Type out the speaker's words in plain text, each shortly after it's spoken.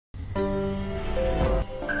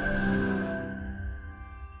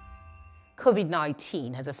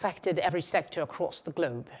COVID-19 has affected every sector across the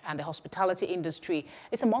globe, and the hospitality industry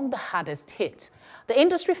is among the hardest hit. The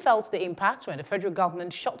industry felt the impact when the federal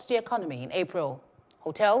government shut the economy in April.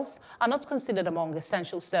 Hotels are not considered among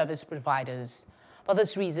essential service providers. For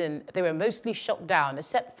this reason, they were mostly shut down,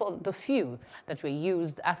 except for the few that were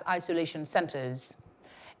used as isolation centers.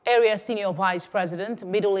 Area Senior Vice President,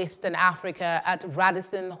 Middle East and Africa at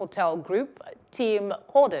Radisson Hotel Group, Tim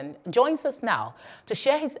Cordon, joins us now to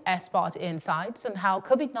share his expert insights on how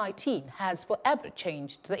COVID-19 has forever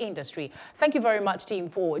changed the industry. Thank you very much, Tim,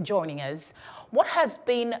 for joining us. What has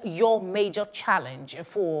been your major challenge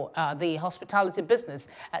for the hospitality business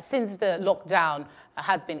since the lockdown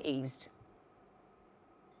had been eased?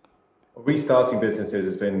 Restarting businesses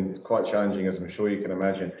has been quite challenging, as I'm sure you can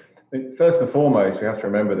imagine. First and foremost, we have to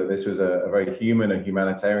remember that this was a very human and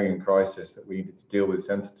humanitarian crisis that we needed to deal with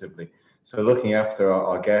sensitively. So looking after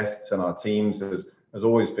our guests and our teams has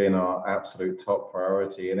always been our absolute top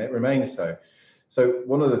priority, and it remains so. So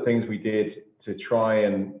one of the things we did to try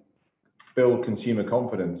and build consumer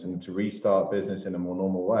confidence and to restart business in a more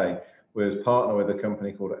normal way was partner with a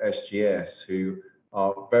company called SGS, who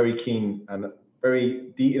are very keen and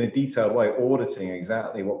in a detailed way auditing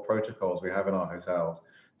exactly what protocols we have in our hotels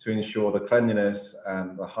to ensure the cleanliness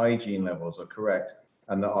and the hygiene levels are correct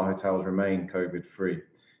and that our hotels remain COVID-free.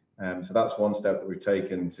 So that's one step that we've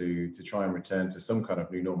taken to try and return to some kind of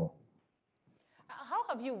new normal. How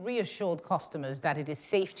have you reassured customers that it is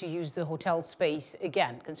safe to use the hotel space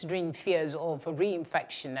again, considering fears of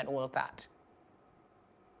reinfection and all of that?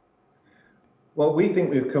 Well, we think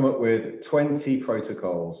we've come up with 20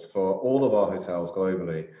 protocols for all of our hotels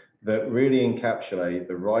globally that really encapsulate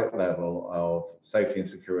the right level of safety and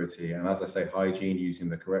security, and as I say, hygiene, using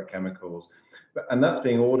the correct chemicals. And that's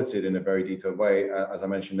being audited in a very detailed way, as I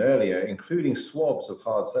mentioned earlier, including swabs of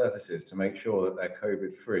hard surfaces to make sure that they're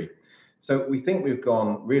COVID-free. So we think we've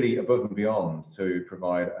gone really above and beyond to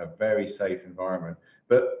provide a very safe environment,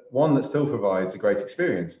 but one that still provides a great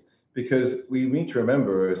experience. Because we need to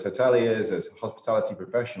remember, as hoteliers, as hospitality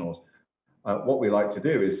professionals, what we like to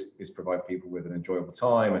do is provide people with an enjoyable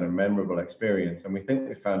time and a memorable experience. And we think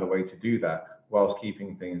we've found a way to do that whilst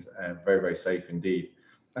keeping things very, very safe indeed.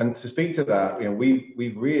 And to speak to that,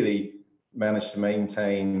 we've really managed to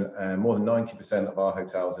maintain more than 90% of our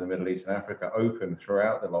hotels in the Middle East and Africa open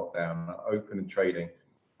throughout the lockdown, open and trading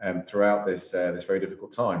throughout this very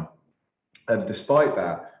difficult time. And despite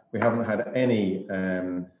that, we haven't had any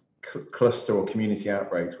cluster or community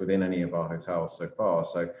outbreaks within any of our hotels so far.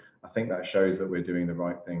 So I think that shows that we're doing the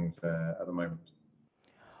right things at the moment.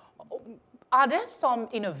 Are there some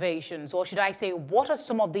innovations, or should I say, what are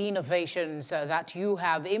some of the innovations that you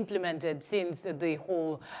have implemented since the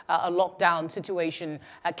whole lockdown situation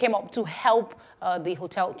came up to help the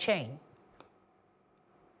hotel chain?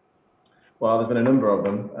 Well, there's been a number of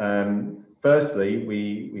them. Firstly,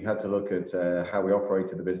 we had to look at how we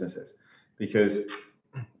operated the businesses, because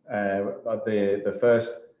the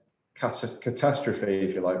first catastrophe,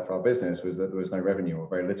 if you like, for our business was that there was no revenue or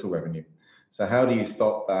very little revenue. So how do you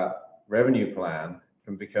stop that revenue plan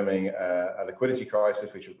from becoming a liquidity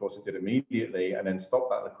crisis, which of course it did immediately, and then stop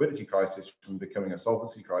that liquidity crisis from becoming a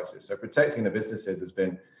solvency crisis? So protecting the businesses has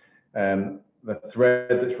been the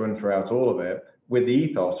thread that's run throughout all of it, with the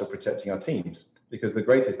ethos of protecting our teams, because the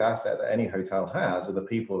greatest asset that any hotel has are the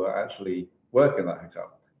people that actually work in that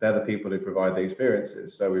hotel. They're the people who provide the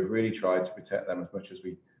experiences. So we've really tried to protect them as much as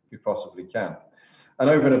we possibly can. And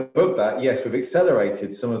over and above that, yes, we've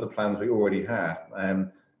accelerated some of the plans we already had.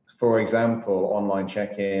 For example, online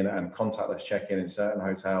check-in and contactless check-in in certain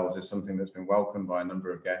hotels is something that's been welcomed by a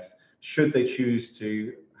number of guests, should they choose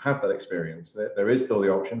to have that experience. There is still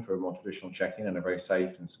the option for a more traditional check-in in a very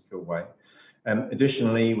safe and secure way.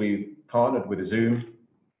 Additionally, we've partnered with Zoom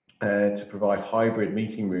to provide hybrid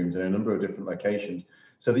meeting rooms in a number of different locations,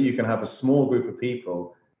 so that you can have a small group of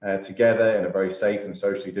people together in a very safe and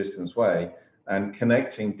socially distanced way, and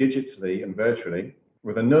connecting digitally and virtually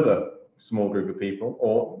with another small group of people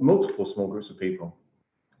or multiple small groups of people.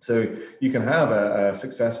 So you can have a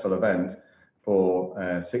successful event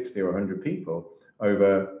for 60 or 100 people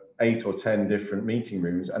over 8 or 10 different meeting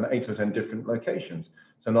rooms and 8 or 10 different locations.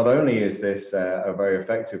 So not only is this a very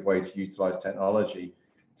effective way to utilize technology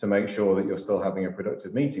to make sure that you're still having a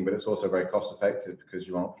productive meeting, but it's also very cost effective because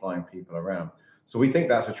you aren't flying people around. So we think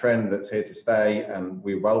that's a trend that's here to stay, and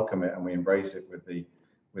we welcome it and we embrace it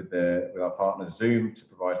with our partner Zoom to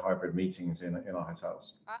provide hybrid meetings in our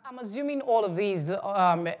hotels. I'm assuming all of these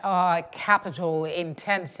are capital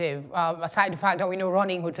intensive, aside the fact that we know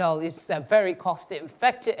running hotel is very cost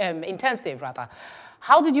effective, intensive rather.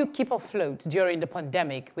 How did you keep afloat during the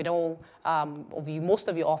pandemic with most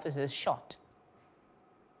of your offices shut?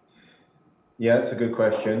 Yeah, it's a good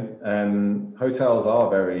question. Hotels are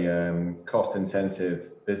very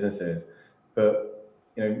cost-intensive businesses, but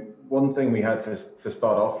one thing we had to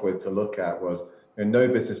start off with to look at was no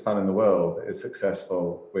business plan in the world is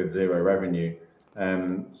successful with zero revenue.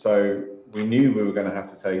 So we knew we were going to have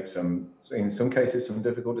to take in some cases, some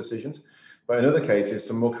difficult decisions, but in other cases,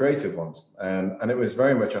 some more creative ones. And it was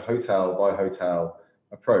very much a hotel by hotel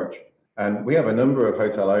approach. And we have a number of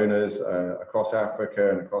hotel owners across Africa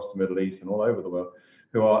and across the Middle East and all over the world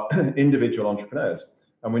who are individual entrepreneurs.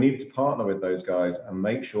 And we needed to partner with those guys and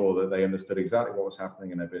make sure that they understood exactly what was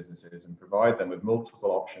happening in their businesses and provide them with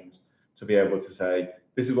multiple options to be able to say,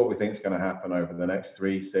 this is what we think is going to happen over the next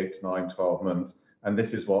 3, 6, 9, 12 months. And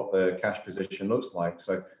this is what the cash position looks like.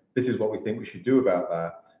 So this is what we think we should do about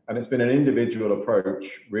that. And it's been an individual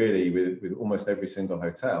approach, really, with almost every single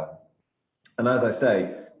hotel. And as I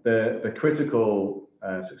say, the critical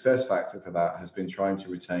success factor for that has been trying to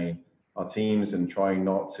retain our teams and trying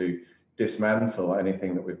not to dismantle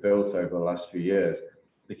anything that we've built over the last few years.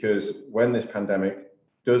 Because when this pandemic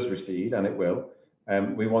does recede, and it will,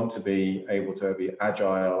 we want to be able to be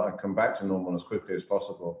agile and come back to normal as quickly as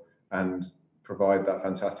possible and provide that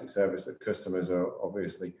fantastic service that customers are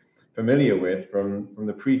obviously familiar with from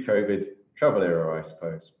the pre-COVID travel era, I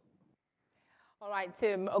suppose. All right,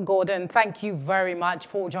 Tim, Gordon, thank you very much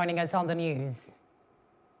for joining us on the news.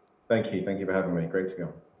 Thank you. Thank you for having me. Great to be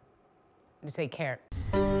on. Take care.